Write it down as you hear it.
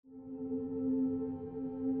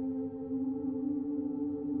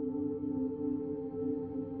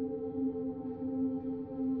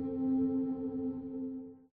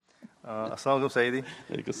Assalamu alaikum,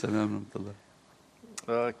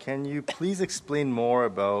 Sayyidi. Can you please explain more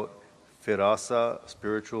about firasa,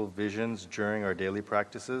 spiritual visions, during our daily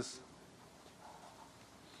practices?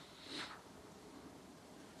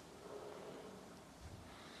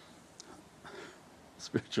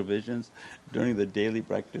 Spiritual visions during the daily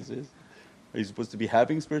practices? Are you supposed to be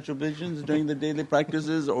having spiritual visions during the daily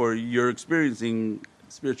practices, or you're experiencing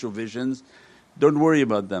spiritual visions? Don't worry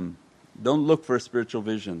about them. Don't look for a spiritual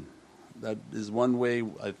vision. That is one way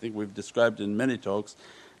I think we've described in many talks,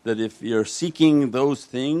 that if you're seeking those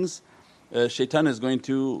things, shaitan is going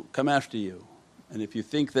to come after you. And if you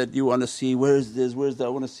think that you want to see, where is this, where is that, I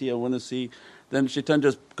want to see, then shaitan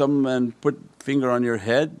just come and put finger on your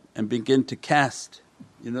head and begin to cast.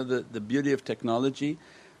 You know the beauty of technology,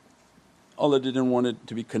 Allah didn't want it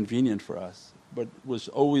to be convenient for us, but was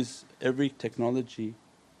always, every technology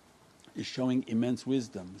is showing immense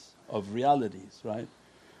wisdoms of realities, right?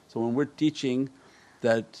 So when we're teaching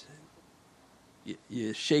that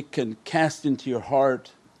shaykh can cast into your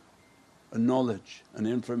heart a knowledge, an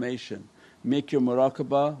information, make your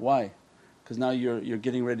muraqabah. Why? Because now you're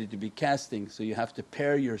getting ready to be casting, so you have to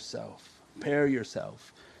pair yourself.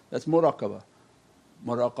 That's muraqabah.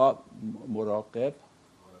 Muraqab.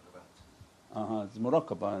 It's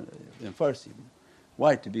muraqabah in Farsi.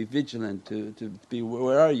 Why? To be vigilant, to be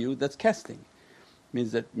where are you? That's casting.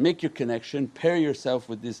 Means that make your connection, pair yourself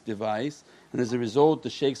with this device, and as a result the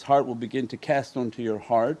shaykh's heart will begin to cast onto your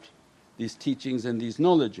heart these teachings and these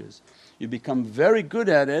knowledges. You become very good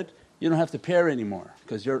at it, you don't have to pair anymore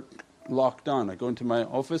because you're locked on. I go into my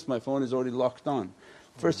office, my phone is already locked on.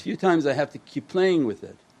 First few times I have to keep playing with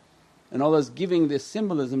it, and Allah's giving this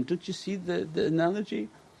symbolism. Don't you see the analogy?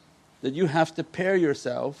 That you have to pair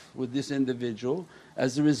yourself with this individual,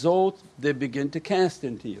 as a result they begin to cast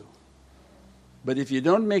into you. But if you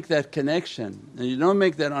don't make that connection and you don't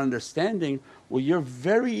make that understanding, well, you're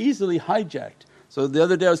very easily hijacked. So the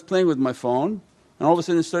other day I was playing with my phone and all of a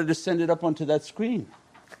sudden it started to send it up onto that screen.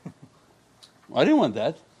 I didn't want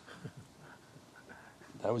that.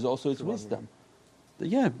 That was also its wisdom.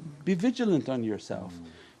 Yeah, be vigilant on yourself.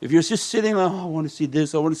 If you're just sitting like, oh I want to see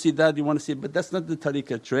this, I want to see that, you want to see, but that's not the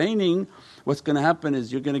tariqah training. What's going to happen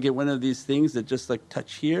is you're going to get one of these things that just like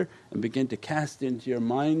touch here and begin to cast into your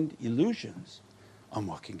mind illusions. I'm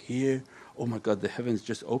walking here, oh my God, the heavens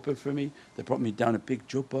just opened for me, they brought me down a big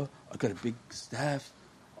jubbah, I got a big staff,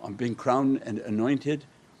 I'm being crowned and anointed,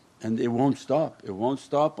 and it won't stop. It won't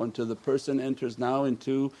stop until the person enters now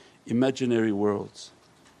into imaginary worlds,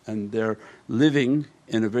 and they're living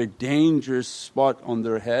in a very dangerous spot on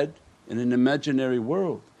their head in an imaginary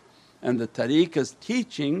world. And the tariqah's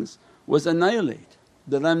teachings was annihilate,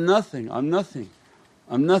 that I'm nothing,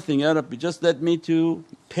 Ya Rabbi, just let me to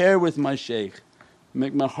pair with my shaykh,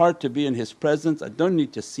 make my heart to be in his presence. I don't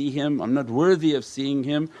need to see him, I'm not worthy of seeing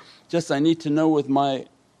him, just I need to know with my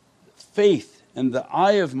faith and the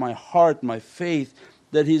eye of my heart, my faith,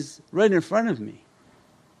 that he's right in front of me.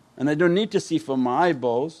 And I don't need to see from my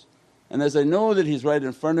eyeballs, and as I know that he's right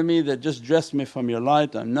in front of me, that just dress me from your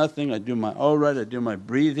light, I'm nothing, I do my awrat, I do my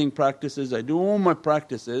breathing practices, I do all my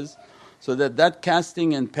practices, so that that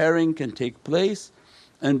casting and pairing can take place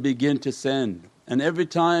and begin to send. And every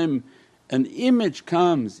time an image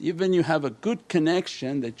comes, even you have a good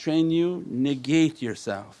connection, they train you, negate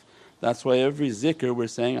yourself. That's why every zikr we're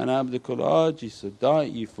saying, Ana abdukul ajisu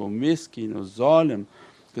da'ifu miskinu zalim,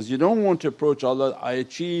 because you don't want to approach Allah, I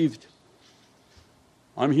achieved,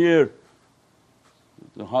 I'm here.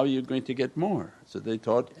 So how are you going to get more? So they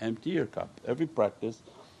taught, empty your cup. Every practice,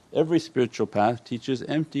 every spiritual path teaches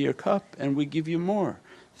empty your cup and we give you more.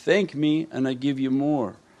 Thank me and I give you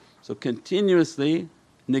more. So continuously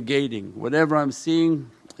negating, whatever I'm seeing,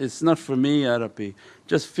 it's not for me, Ya Rabbi.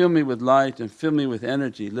 Just fill me with light and fill me with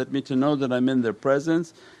energy. Let me to know that I'm in their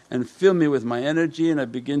presence, and fill me with my energy, and I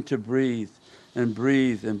begin to breathe and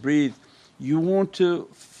breathe and breathe. You want to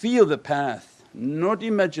feel the path, not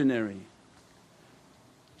imaginary.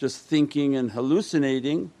 Just thinking and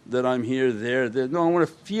hallucinating that I'm here, there. No, I want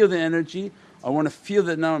to feel the energy, I want to feel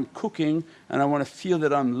that now I'm cooking, and I want to feel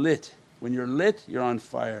that I'm lit. When you're lit, you're on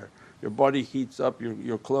fire. Your body heats up,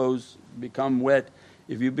 your clothes become wet.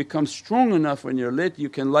 If you become strong enough when you're lit, you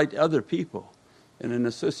can light other people. And in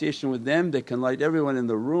association with them, they can light everyone in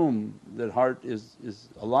the room. That heart is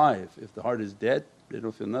alive. If the heart is dead, they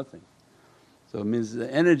don't feel nothing. So it means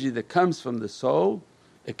the energy that comes from the soul,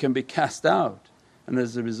 it can be cast out. And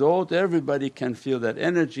as a result, everybody can feel that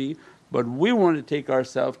energy. But we want to take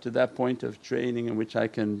ourselves to that point of training in which I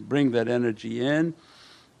can bring that energy in,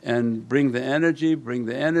 and bring the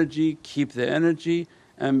energy, keep the energy,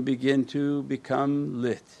 and begin to become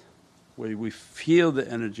lit. where we feel the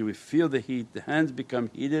energy, we feel the heat, the hands become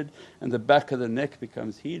heated and the back of the neck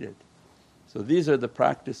becomes heated. So these are the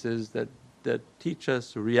practices that teach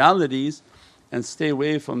us realities and stay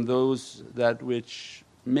away from those that which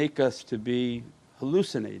make us to be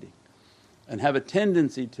hallucinating and have a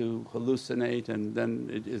tendency to hallucinate, and then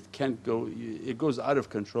it can't go, it goes out of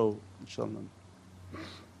control, inshaAllah.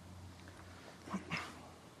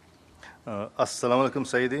 As-salamu alaykum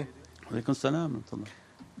Sayyidi. Alaykum salam.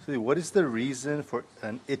 Sayyidi, what is the reason for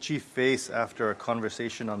an itchy face after a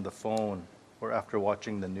conversation on the phone or after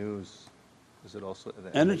watching the news? Is it also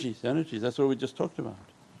the Energies, that's what we just talked about.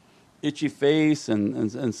 Itchy face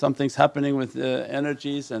and something's happening with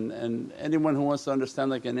energies, and anyone who wants to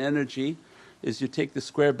understand like an energy is you take the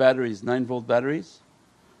square batteries, 9-volt batteries,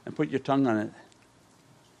 and put your tongue on it.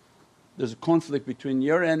 There's a conflict between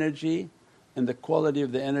your energy and the quality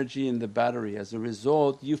of the energy in the battery. As a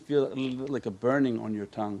result you feel a little bit like a burning on your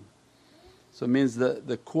tongue. So it means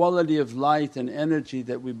the quality of light and energy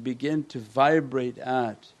that we begin to vibrate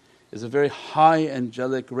at is a very high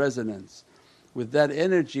angelic resonance. With that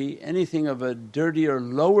energy, anything of a dirtier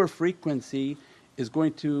lower frequency is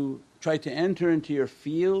going to try to enter into your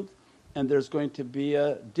field, and there's going to be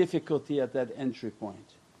a difficulty at that entry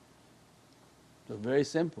point. So very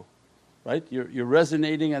simple, right? You're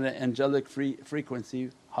resonating at an angelic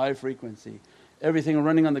frequency, high frequency. Everything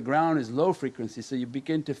running on the ground is low frequency, so you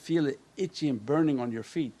begin to feel it itchy and burning on your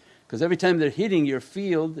feet, because every time they're hitting your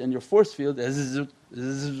field and your force field,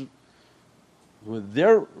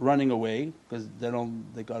 they're running away because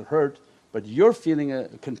they got hurt, but you're feeling a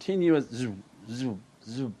continuous zoom, zoom,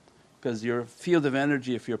 zoom, because your field of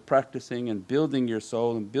energy, if you're practicing and building your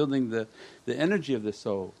soul and building the energy of the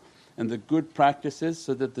soul and the good practices,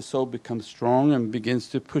 so that the soul becomes strong and begins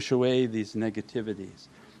to push away these negativities.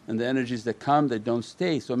 And the energies that come, they don't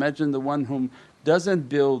stay. So imagine the one whom doesn't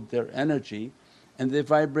build their energy and they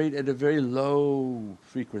vibrate at a very low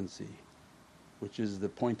frequency, which is the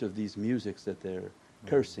point of these musics that they're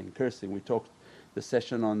cursing. We talked the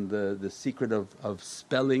session on the secret of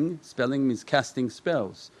spelling. Spelling means casting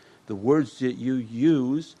spells. The words that you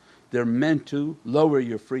use, they're meant to lower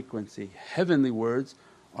your frequency. Heavenly words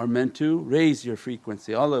are meant to raise your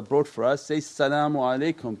frequency. Allah brought for us, say, Salaamu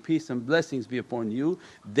alaykum, peace and blessings be upon you.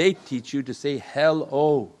 They teach you to say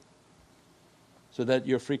hell-o, so that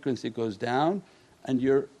your frequency goes down and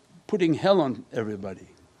you're putting hell on everybody.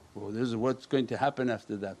 Well, this is what's going to happen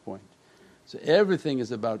after that point. So everything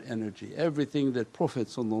is about energy. Everything that Prophet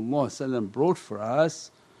brought for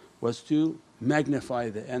us was to magnify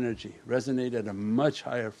the energy, resonate at a much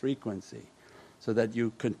higher frequency, so that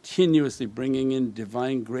you continuously bringing in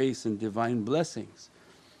divine grace and divine blessings.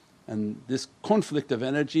 And this conflict of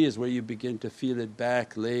energy is where you begin to feel it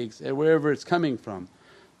back, legs, wherever it's coming from.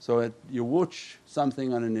 So you watch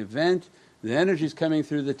something on an event, the energy is coming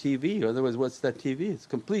through the TV, otherwise what's that TV? It's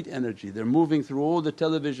complete energy. They're moving through all the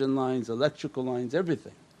television lines, electrical lines,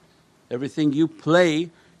 everything. Everything you play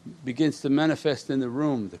begins to manifest in the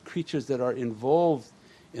room. The creatures that are involved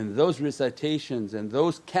in those recitations and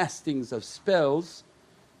those castings of spells,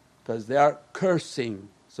 because they are cursing.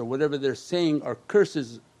 So whatever they're saying are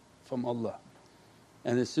curses from Allah.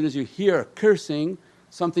 And as soon as you hear cursing,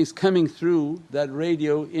 something's coming through that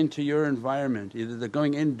radio into your environment. Either they're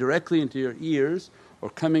going in directly into your ears or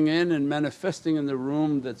coming in and manifesting in the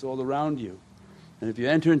room that's all around you. And if you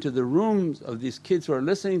enter into the rooms of these kids who are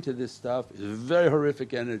listening to this stuff, it's very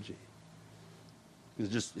horrific energy.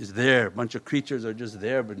 It's there, a bunch of creatures are just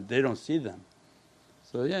there but they don't see them.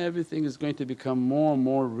 So yeah, everything is going to become more and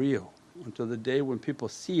more real until the day when people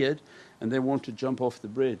see it and they want to jump off the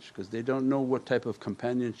bridge, because they don't know what type of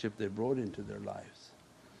companionship they brought into their lives.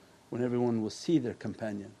 When everyone will see their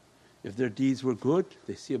companion. If their deeds were good,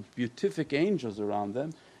 they see beatific angels around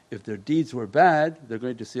them. If their deeds were bad, they're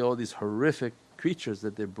going to see all these horrific creatures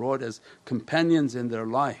that they brought as companions in their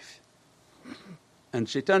life. And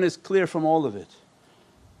shaitan is clear from all of it.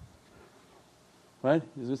 Right?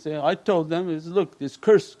 He's going to say, I told them, look, these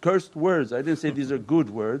cursed words, I didn't say these are good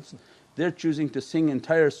words. They're choosing to sing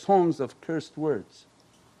entire songs of cursed words.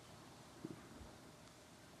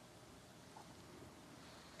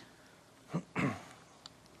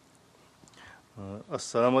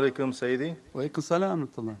 As-salamu alaykum Sayyidi. Wa alaykum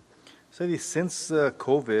salam. Sayyidi, since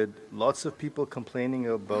COVID, lots of people complaining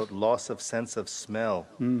about loss of sense of smell.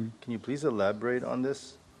 Can you please elaborate on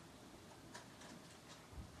this?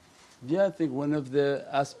 Yeah, I think one of the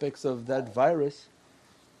aspects of that virus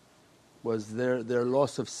was their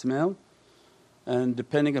loss of smell, and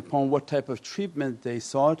depending upon what type of treatment they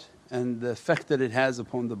sought and the effect that it has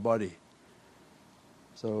upon the body.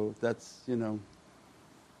 So that's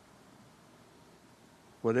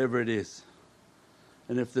whatever it is.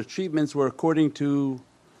 And if the treatments were according to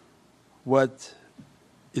what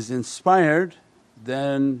is inspired,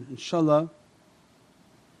 then inshaAllah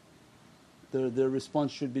their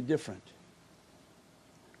response should be different.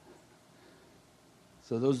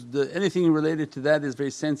 So anything related to that is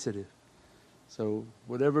very sensitive. So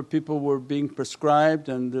whatever people were being prescribed,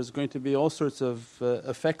 and there's going to be all sorts of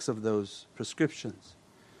effects of those prescriptions.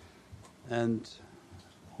 And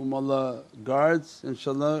whom Allah guards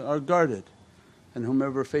inshaAllah are guarded, and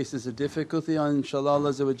whomever faces a difficulty,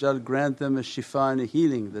 inshaAllah Allah grant them a shifa and a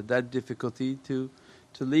healing, that difficulty to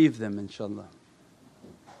leave them inshaAllah.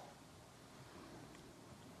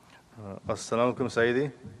 As-salamu alaykum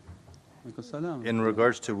Sayyidi. Salam. In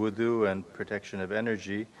regards to wudu and protection of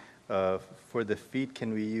energy, for the feet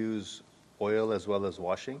can we use oil as well as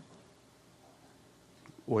washing?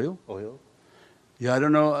 Oil? Oil? Yeah, I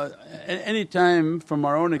don't know. Any time from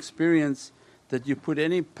our own experience that you put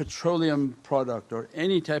any petroleum product or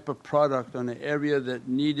any type of product on an area that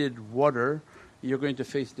needed water, you're going to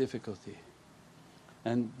face difficulty.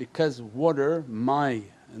 And because water, my,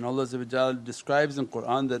 and Allah describes in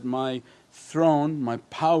Qur'an that my throne, my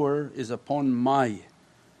power is upon my,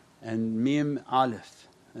 and mim alif,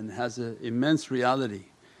 and has an immense reality,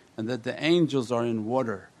 and that the angels are in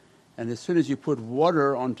water. And as soon as you put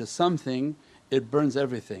water onto something, it burns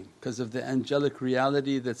everything because of the angelic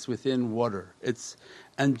reality that's within water. It's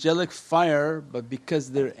angelic fire, but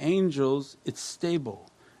because they're angels it's stable,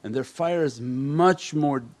 and their fire is much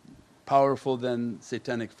more powerful than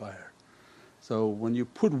satanic fire. So when you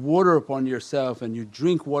put water upon yourself and you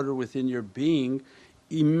drink water within your being,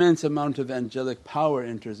 immense amount of angelic power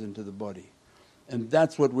enters into the body. And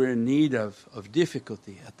that's what we're in need of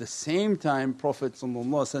difficulty. At the same time Prophet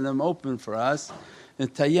opened for us in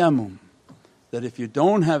tayammum, that if you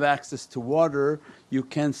don't have access to water you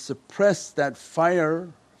can suppress that fire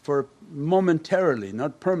for momentarily,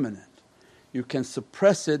 not permanent. You can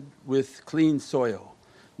suppress it with clean soil.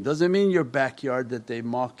 Doesn't mean your backyard that they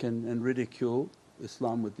mock and ridicule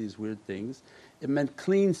Islam with these weird things. It meant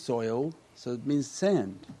clean soil, so it means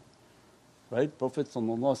sand. Right? Prophet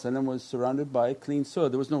was surrounded by clean soil.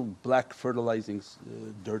 There was no black fertilizing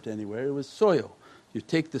dirt anywhere, it was soil. You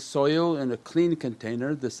take the soil in a clean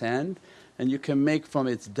container, the sand, and you can make from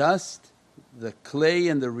its dust, the clay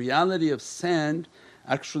and the reality of sand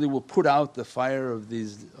actually will put out the fire of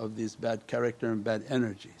these bad character and bad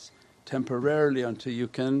energies temporarily until you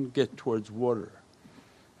can get towards water.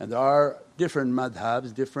 And there are different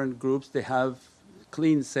madhabs, different groups, they have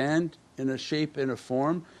clean sand in a shape, in a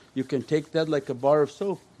form. You can take that like a bar of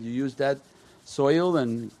soap, you use that soil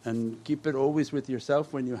and keep it always with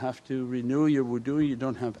yourself when you have to renew your wudu, you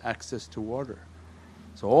don't have access to water.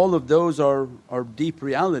 So all of those are deep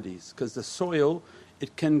realities because the soil,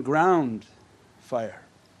 it can ground fire.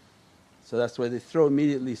 So that's why they throw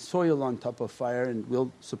immediately soil on top of fire and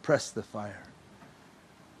will suppress the fire,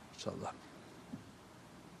 inshaAllah.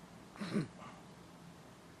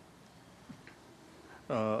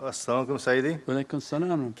 As-salamu alaykum Sayyidi. Walaikum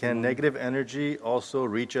salam. Can negative energy also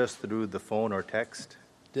reach us through the phone or text?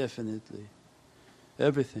 Definitely.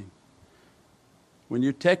 Everything. When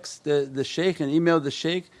you text the shaykh and email the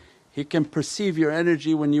shaykh, he can perceive your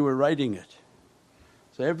energy when you were writing it.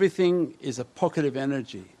 So everything is a pocket of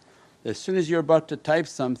energy. As soon as you're about to type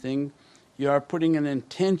something, you are putting an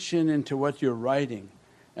intention into what you're writing,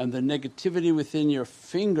 and the negativity within your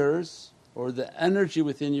fingers or the energy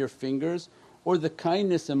within your fingers or the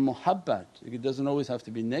kindness and muhabbat, it doesn't always have to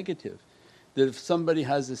be negative. That if somebody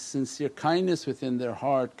has a sincere kindness within their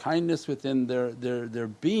heart, kindness within their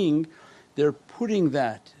being, they're putting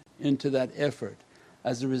that into that effort.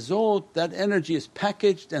 As a result, that energy is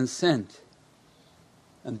packaged and sent.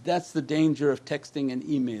 And that's the danger of texting and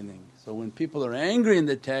emailing. So when people are angry in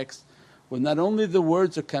the text, well, not only the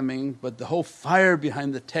words are coming but the whole fire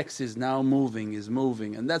behind the text is now moving,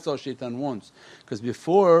 and that's all shaitan wants. Because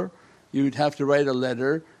before you'd have to write a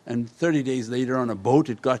letter and 30 days later on a boat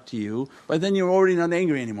it got to you, by then you're already not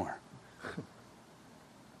angry anymore.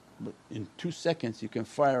 But in 2 seconds you can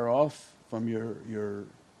fire off from your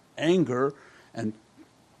anger and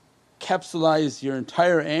capsulize your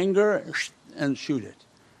entire anger and shoot it.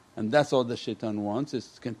 And that's all the shaitan wants,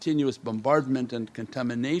 is continuous bombardment and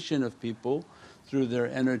contamination of people through their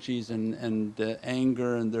energies and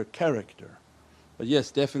anger and their character. But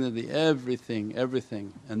yes, definitely everything.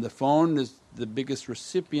 And the phone is the biggest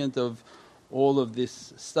recipient of all of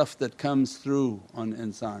this stuff that comes through on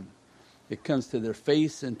insan. It comes to their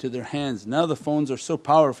face and to their hands. Now the phones are so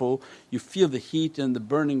powerful, you feel the heat and the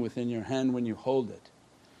burning within your hand when you hold it.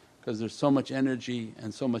 because there's so much energy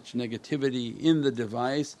and so much negativity in the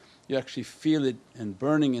device, you actually feel it and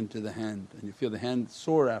burning into the hand, and you feel the hand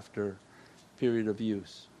sore after a period of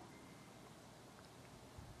use.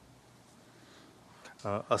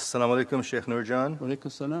 As-salamu alaykum Shaykh Nurjan.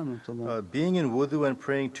 Walaikum salam wa rahmatullah. Being in wudu and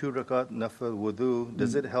praying 2 rakat nafil wudu,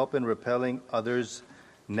 does it help in repelling others'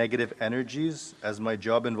 negative energies, as my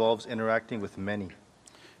job involves interacting with many?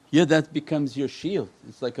 Yeah, that becomes your shield.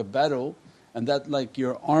 It's like a battle, and that like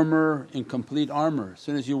your armor in complete armor. As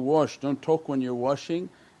soon as you wash, don't talk when you're washing,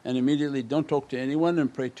 and immediately don't talk to anyone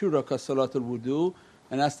and pray 2 rakat salatul wudu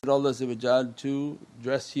and ask that Allah to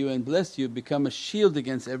dress you and bless you, become a shield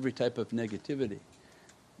against every type of negativity.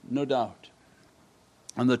 No doubt.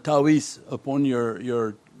 And the ta'weez upon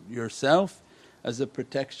yourself as a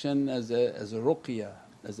protection, as a ruqya,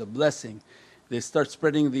 as a blessing. They start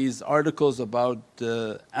spreading these articles about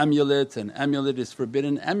amulets, and amulet is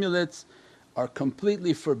forbidden. Amulets are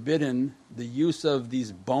completely forbidden, the use of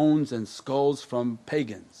these bones and skulls from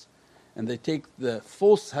pagans. And they take the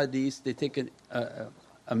false hadith, they take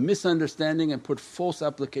a misunderstanding and put false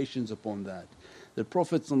applications upon that. The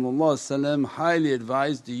Prophet highly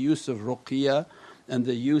advised the use of ruqya and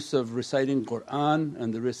the use of reciting Qur'an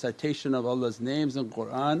and the recitation of Allah's names in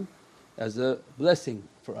Qur'an as a blessing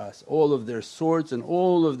for us. All of their swords and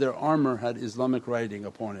all of their armor had Islamic writing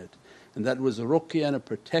upon it, and that was a ruqya and a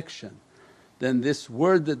protection. Then this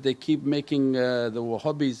word that they keep making, the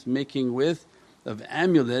Wahhabis making with, of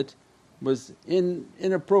amulet, was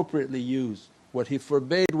inappropriately used. What he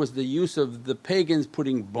forbade was the use of the pagans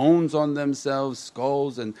putting bones on themselves,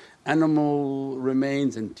 skulls and animal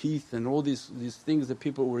remains and teeth and all these things that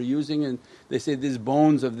people were using, and they say these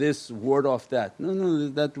bones of this ward off that. No,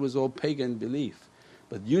 that was all pagan belief.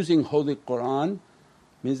 But using Holy Qur'an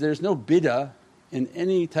means there's no bid'ah in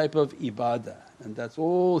any type of ibadah, and that's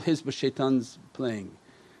all Hizb Shaitan's playing.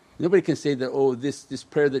 Nobody can say that, oh this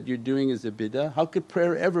prayer that you're doing is a bid'ah. How could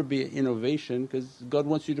prayer ever be an innovation, because God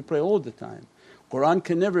wants you to pray all the time. Qur'an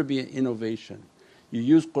can never be an innovation. You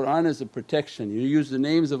use Qur'an as a protection, you use the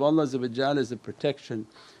names of Allah as a protection,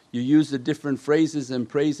 you use the different phrases and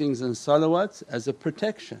praisings and salawats as a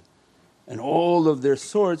protection. And all of their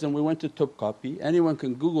swords, and we went to Topkapi, anyone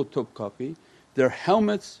can Google Topkapi, their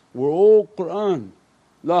helmets were all Qur'an,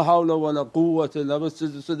 la hawla wa la quwwata illa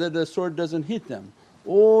billah, so that the sword doesn't hit them.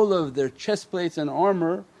 All of their chest plates and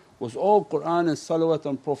armor was all Qur'an and salawat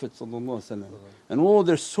on Prophet, and all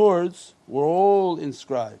their swords were all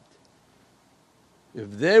inscribed.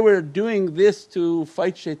 If they were doing this to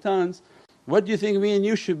fight shaitans, what do you think me and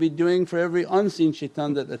you should be doing for every unseen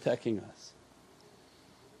shaitan that's attacking us?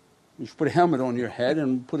 You should put a helmet on your head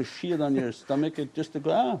and put a shield on your stomach just to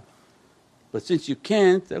go out. But since you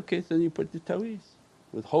can't, okay, then you put the ta'weez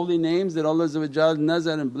with holy names that Allah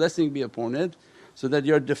nazar and blessing be upon it, so that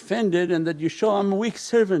you're defended and that you show, I'm a weak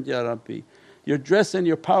servant Ya Rabbi. Your dress and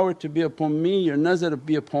your power to be upon me, your nazar to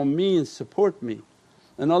be upon me and support me.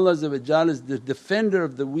 And Allah is the defender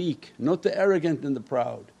of the weak, not the arrogant and the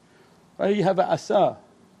proud. Right? You have a asa,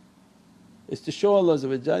 it's to show Allah,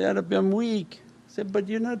 Ya Rabbi I'm weak. Say, but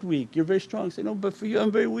you're not weak, you're very strong. Say, no, but for you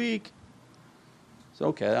I'm very weak. So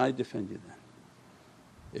okay, I defend you then.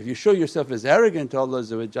 If you show yourself as arrogant to Allah,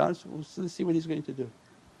 so let's see what He's going to do.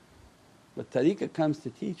 But tariqah comes to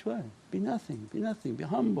teach what? Be nothing, be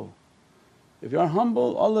humble. If you're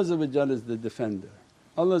humble, Allah is the defender,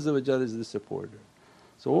 Allah is the supporter.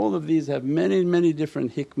 So all of these have many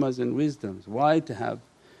different hikmas and wisdoms. Why to have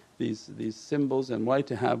these symbols and why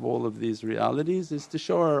to have all of these realities is to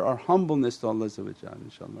show our humbleness to Allah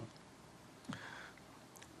inshaAllah.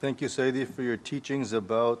 Thank you Sayyidi for your teachings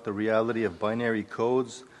about the reality of binary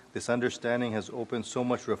codes. This understanding has opened so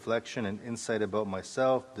much reflection and insight about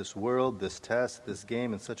myself, this world, this test, this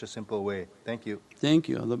game in such a simple way. Thank you. Thank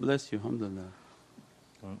you. Allah bless you. Alhamdulillah.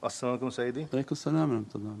 As-salamu alaykum Sayyidi. Walaikum salam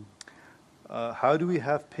wa rahmatullah. How do we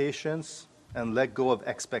have patience and let go of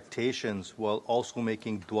expectations while also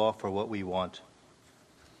making dua for what we want?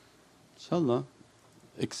 InshaAllah.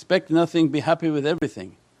 Expect nothing, be happy with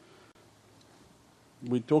everything.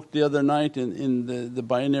 We talked the other night in the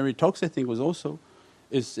binary talks, I think was also,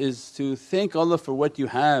 is to thank Allah for what you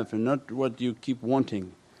have and not what you keep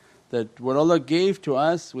wanting. That what Allah gave to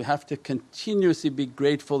us, we have to continuously be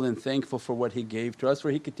grateful and thankful for what He gave to us,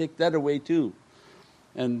 for He could take that away too.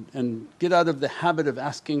 And get out of the habit of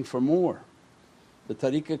asking for more. The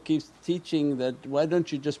tariqah keeps teaching that why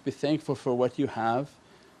don't you just be thankful for what you have,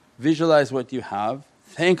 visualize what you have,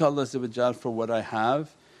 thank Allah for what I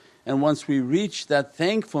have. And once we reach that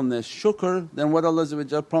thankfulness, shukr, then what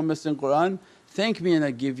Allah promised in Qur'an, thank me and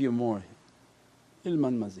I give you more.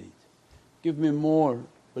 Ilman mazid, give me more.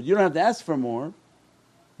 But you don't have to ask for more,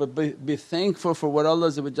 but be thankful for what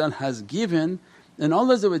Allah has given. And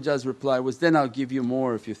Allah's reply was, then I'll give you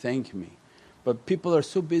more if you thank me. But people are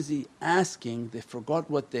so busy asking, they forgot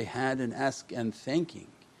what they had and ask and thanking.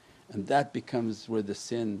 And that becomes where the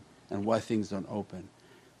sin and why things don't open.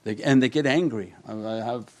 And they get angry.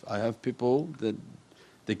 I have people that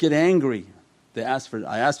they get angry. They ask for it,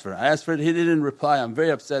 I asked for it, he didn't reply, I'm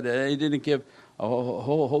very upset, he didn't give.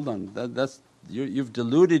 Hold on, you've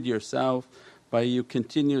deluded yourself by you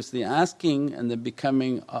continuously asking and then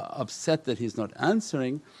becoming upset that he's not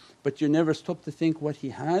answering. But you never stop to think what he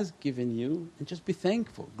has given you and just be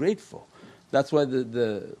thankful, grateful. That's why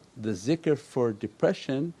the zikr for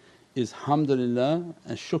depression is hamdulillah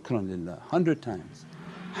and shukranillah 100 times.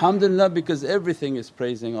 Hamdulillah because everything is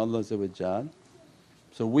praising Allah.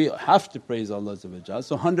 So we have to praise Allah.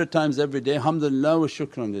 So 100 times every day, hamdulillah wa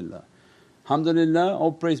shukranillah. Hamdulillah,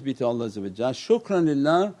 all praise be to Allah.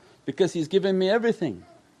 Shukranillah because He's given me everything.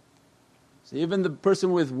 So even the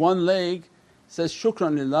person with one leg says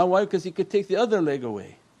shukranillah, why? Because he could take the other leg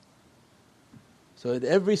away. So at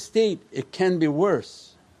every state it can be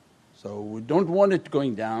worse. So we don't want it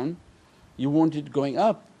going down, you want it going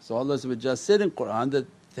up. So Allah said in Qur'an that,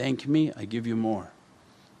 thank me, I give you more.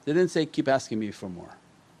 They didn't say keep asking me for more.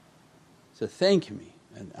 So thank me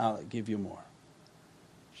and I'll give you more,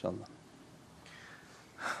 inshaAllah.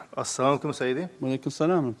 As-salamu alaykum Sayyidi. Wa alaykum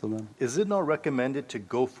salam wa rahmatullah. Is it not recommended to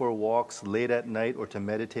go for walks late at night or to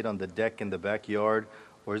meditate on the deck in the backyard,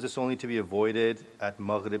 or is this only to be avoided at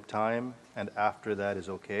Maghrib time and after that is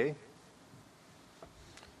okay?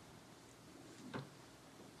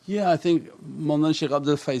 Yeah, I think Mawlana Shaykh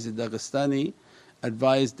Abdul Faiz Dagestani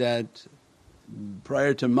advised that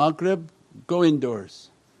prior to Maghrib go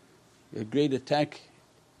indoors. A great attack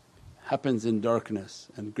happens in darkness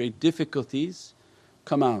and great difficulties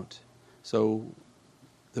come out. So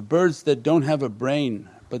the birds that don't have a brain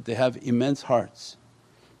but they have immense hearts.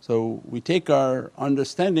 So we take our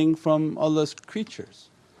understanding from Allah's creatures.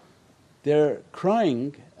 They're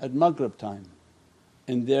crying at Maghrib time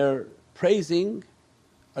and they're praising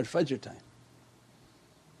at Fajr time.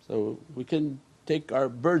 So we can take our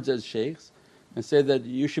birds as shaykhs and say that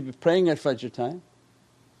you should be praying at Fajr time,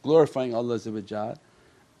 glorifying Allah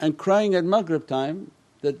and crying at Maghrib time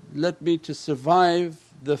that, let me to survive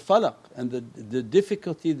the falaq and the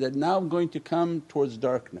difficulty that now I'm going to come towards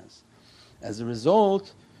darkness. As a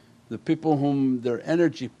result, the people whom their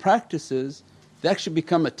energy practices, they actually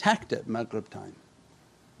become attacked at Maghrib time.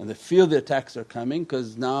 And they feel the attacks are coming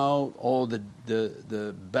because now all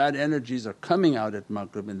the bad energies are coming out at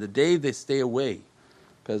Maghrib. In the day they stay away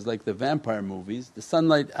because like the vampire movies, the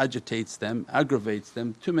sunlight agitates them, aggravates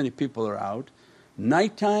them, too many people are out.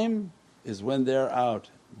 Nighttime is when they're out.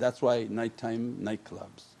 That's why nighttime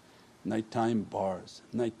nightclubs, nighttime bars,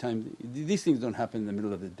 nighttime… These things don't happen in the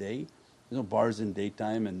middle of the day. There's no bars in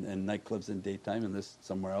daytime and nightclubs in daytime unless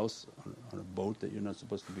somewhere else on a boat that you're not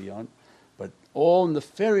supposed to be on. But all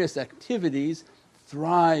nefarious activities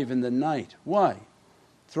thrive in the night. Why?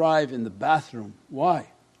 Thrive in the bathroom. Why?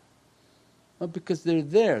 Well, because they're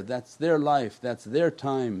there, that's their life, that's their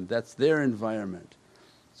time, that's their environment.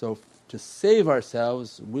 So to save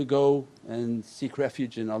ourselves we go and seek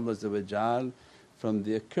refuge in Allah from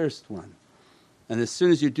the accursed one. And as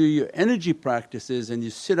soon as you do your energy practices and you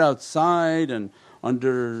sit outside and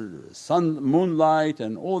under moonlight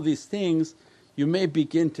and all these things, you may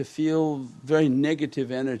begin to feel very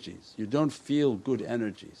negative energies, you don't feel good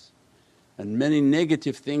energies. And many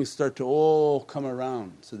negative things start to all come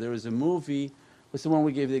around. So there was a movie, what's the one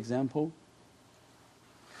we gave the example?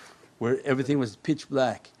 Where everything was pitch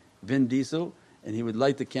black. Vin Diesel, and he would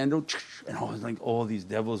light the candle and all these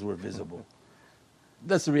devils were visible.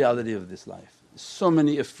 That's the reality of this life. So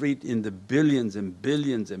many ifrit in the billions and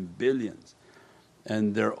billions and billions,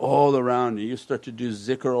 and they're all around you. You start to do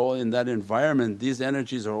zikr all in that environment, these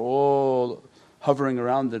energies are all hovering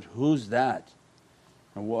around that, who's that?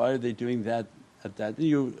 And why are they doing that at that?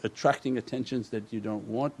 You're attracting attentions that you don't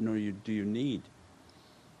want nor do you need.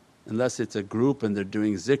 Unless it's a group and they're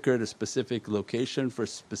doing zikr at a specific location for a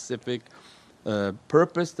specific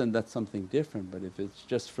purpose, then that's something different. But if it's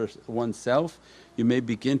just for oneself, you may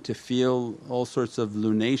begin to feel all sorts of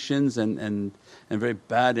lunations and very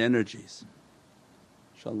bad energies.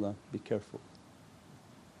 InshaAllah, be careful.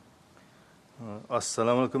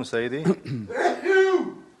 As-salamu alaykum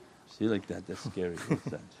Sayyidi. See like that, that's scary. What's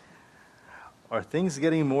that? Are things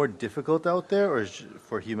getting more difficult out there or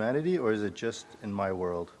for humanity, or is it just in my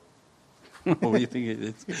world? What do you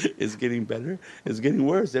think? It's getting better? It's getting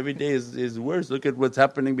worse. Every day is worse. Look at what's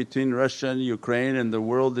happening between Russia and Ukraine, and the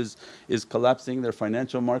world is collapsing, their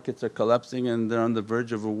financial markets are collapsing and they're on the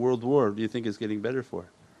verge of a world war. Do you think it's getting better for?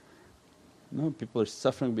 No, people are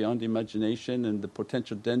suffering beyond imagination and the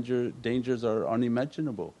potential dangers are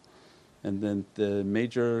unimaginable. And then the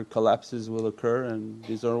major collapses will occur, and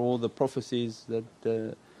these are all the prophecies that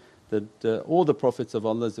all the Prophets of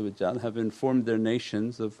Allah have informed their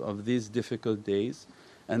nations of these difficult days,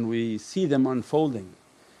 and we see them unfolding.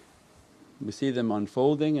 We see them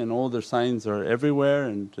unfolding and all their signs are everywhere,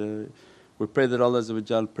 and we pray that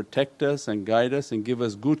Allah protect us and guide us and give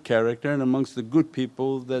us good character, and amongst the good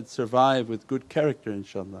people that survive with good character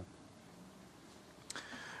inshaAllah.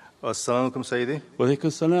 As-salamu alaykum Sayyidi. Wa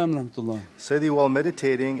alaykum salam rahmatullah. Sayyidi, while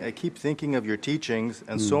meditating I keep thinking of your teachings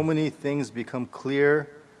and so many things become clear,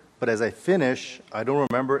 but as I finish I don't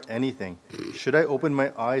remember anything. Should I open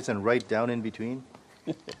my eyes and write down in between?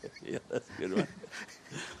 Yeah, that's a good one.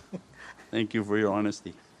 Thank you for your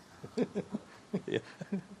honesty. Yeah.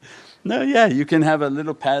 No, yeah, you can have a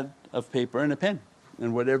little pad of paper and a pen,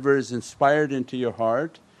 and whatever is inspired into your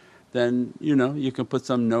heart, then you can put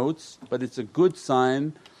some notes, but it's a good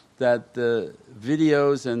sign that the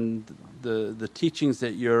videos and the teachings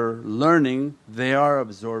that you're learning, they are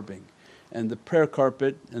absorbing. And the prayer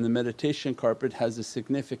carpet and the meditation carpet has a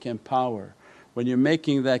significant power. When you're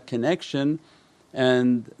making that connection,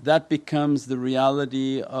 and that becomes the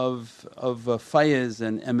reality of fayaz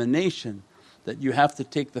and emanation, that you have to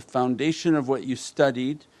take the foundation of what you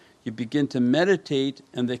studied, you begin to meditate,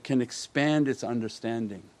 and they can expand its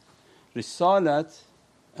understanding. Risalat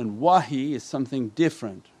and wahi is something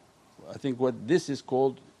different. I think what this is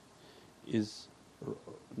called is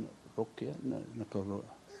ruqya,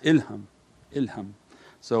 ilham.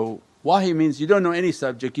 So wahi means you don't know any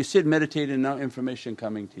subject, you sit meditating and now information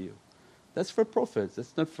coming to you. That's for Prophets,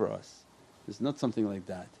 that's not for us. It's not something like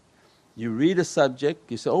that. You read a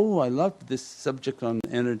subject, you say, oh I love this subject on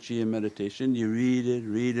energy and meditation, you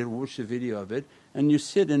read it, watch a video of it, and you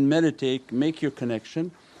sit and meditate, make your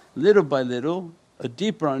connection. Little by little a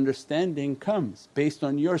deeper understanding comes based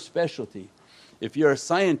on your specialty. If you're a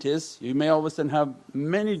scientist, you may all of a sudden have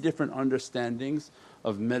many different understandings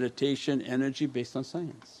of meditation, energy based on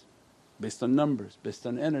science, based on numbers, based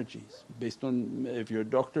on energies, based on if you're a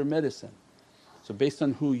doctor of medicine. So based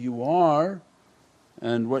on who you are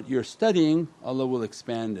and what you're studying, Allah will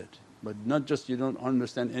expand it. But not just you don't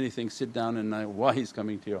understand anything, sit down and now wahi's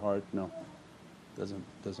coming to your heart. No,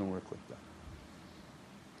 doesn't work like that.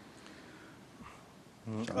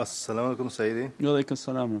 As-salamu alaykum Sayyidi. Wa alaykum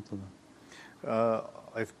salam rahmatullah.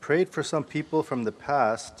 I've prayed for some people from the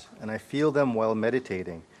past and I feel them while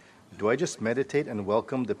meditating. Do I just meditate and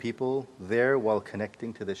welcome the people there while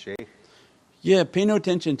connecting to the shaykh? Yeah, pay no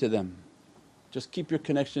attention to them. Just keep your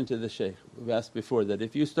connection to the shaykh. We've asked before that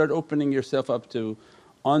if you start opening yourself up to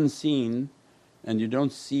unseen and you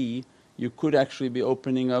don't see, you could actually be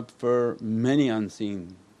opening up for many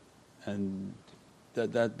unseen, and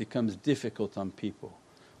that becomes difficult on people.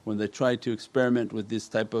 When they try to experiment with this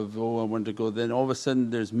type of, oh I want to go, then all of a sudden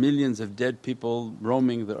there's millions of dead people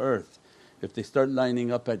roaming the earth. If they start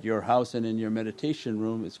lining up at your house and in your meditation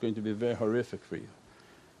room, it's going to be very horrific for you,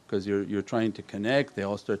 because you're trying to connect, they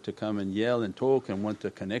all start to come and yell and talk and want a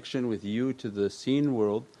connection with you to the seen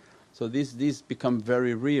world. So these become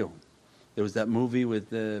very real. There was that movie with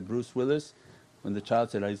Bruce Willis when the child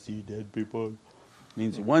said, I see dead people.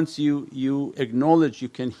 Means once you acknowledge you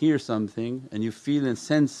can hear something and you feel and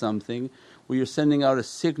sense something, well you're sending out a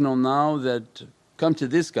signal now that come to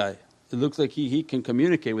this guy. It looks like he can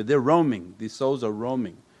communicate with, they're roaming, these souls are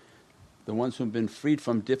roaming. The ones who've been freed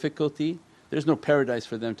from difficulty, there's no paradise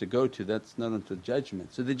for them to go to, that's not until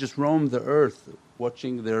judgment. So they just roam the earth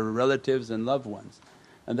watching their relatives and loved ones,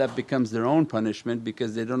 and that becomes their own punishment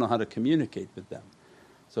because they don't know how to communicate with them.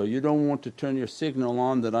 So you don't want to turn your signal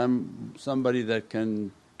on that I'm somebody that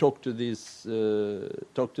can talk to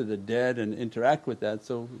talk to the dead and interact with that.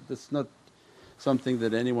 So that's not something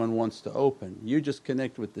that anyone wants to open. You just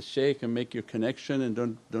connect with the shaykh and make your connection,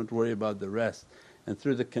 and don't worry about the rest. And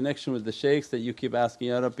through the connection with the shaykhs that you keep asking,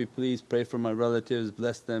 Ya Rabbi please pray for my relatives,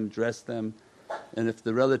 bless them, dress them. And if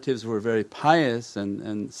the relatives were very pious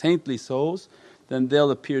and saintly souls, then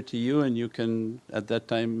they'll appear to you and you can at that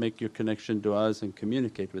time make your connection du'as and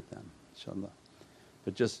communicate with them inshaAllah.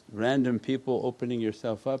 But just random people opening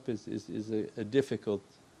yourself up is a difficult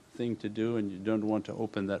thing to do, and you don't want to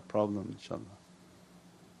open that problem inshaAllah.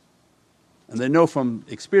 And they know from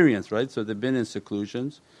experience, right? So they've been in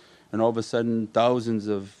seclusions and all of a sudden thousands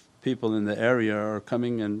of people in the area are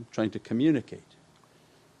coming and trying to communicate.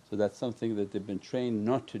 So that's something that they've been trained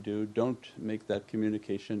not to do. Don't make that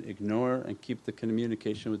communication, ignore and keep the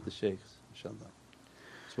communication with the shaykhs inshaAllah.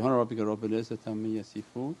 Subhana rabbika rabbil izzati amma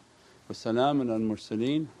yasifoon wa salaamun al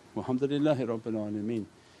mursaleen walhamdulillahi rabbil alameen.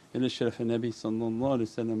 إلى الشرف النبي صلى الله عليه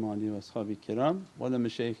وسلم وعليه وأصحابه الكرام، وعلى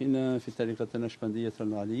مشايخنا في طريقة النشبندية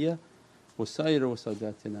العالية وسائر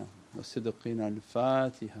وساداتنا والصديقين.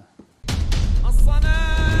 الفاتحة.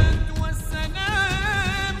 الصلاة والسلام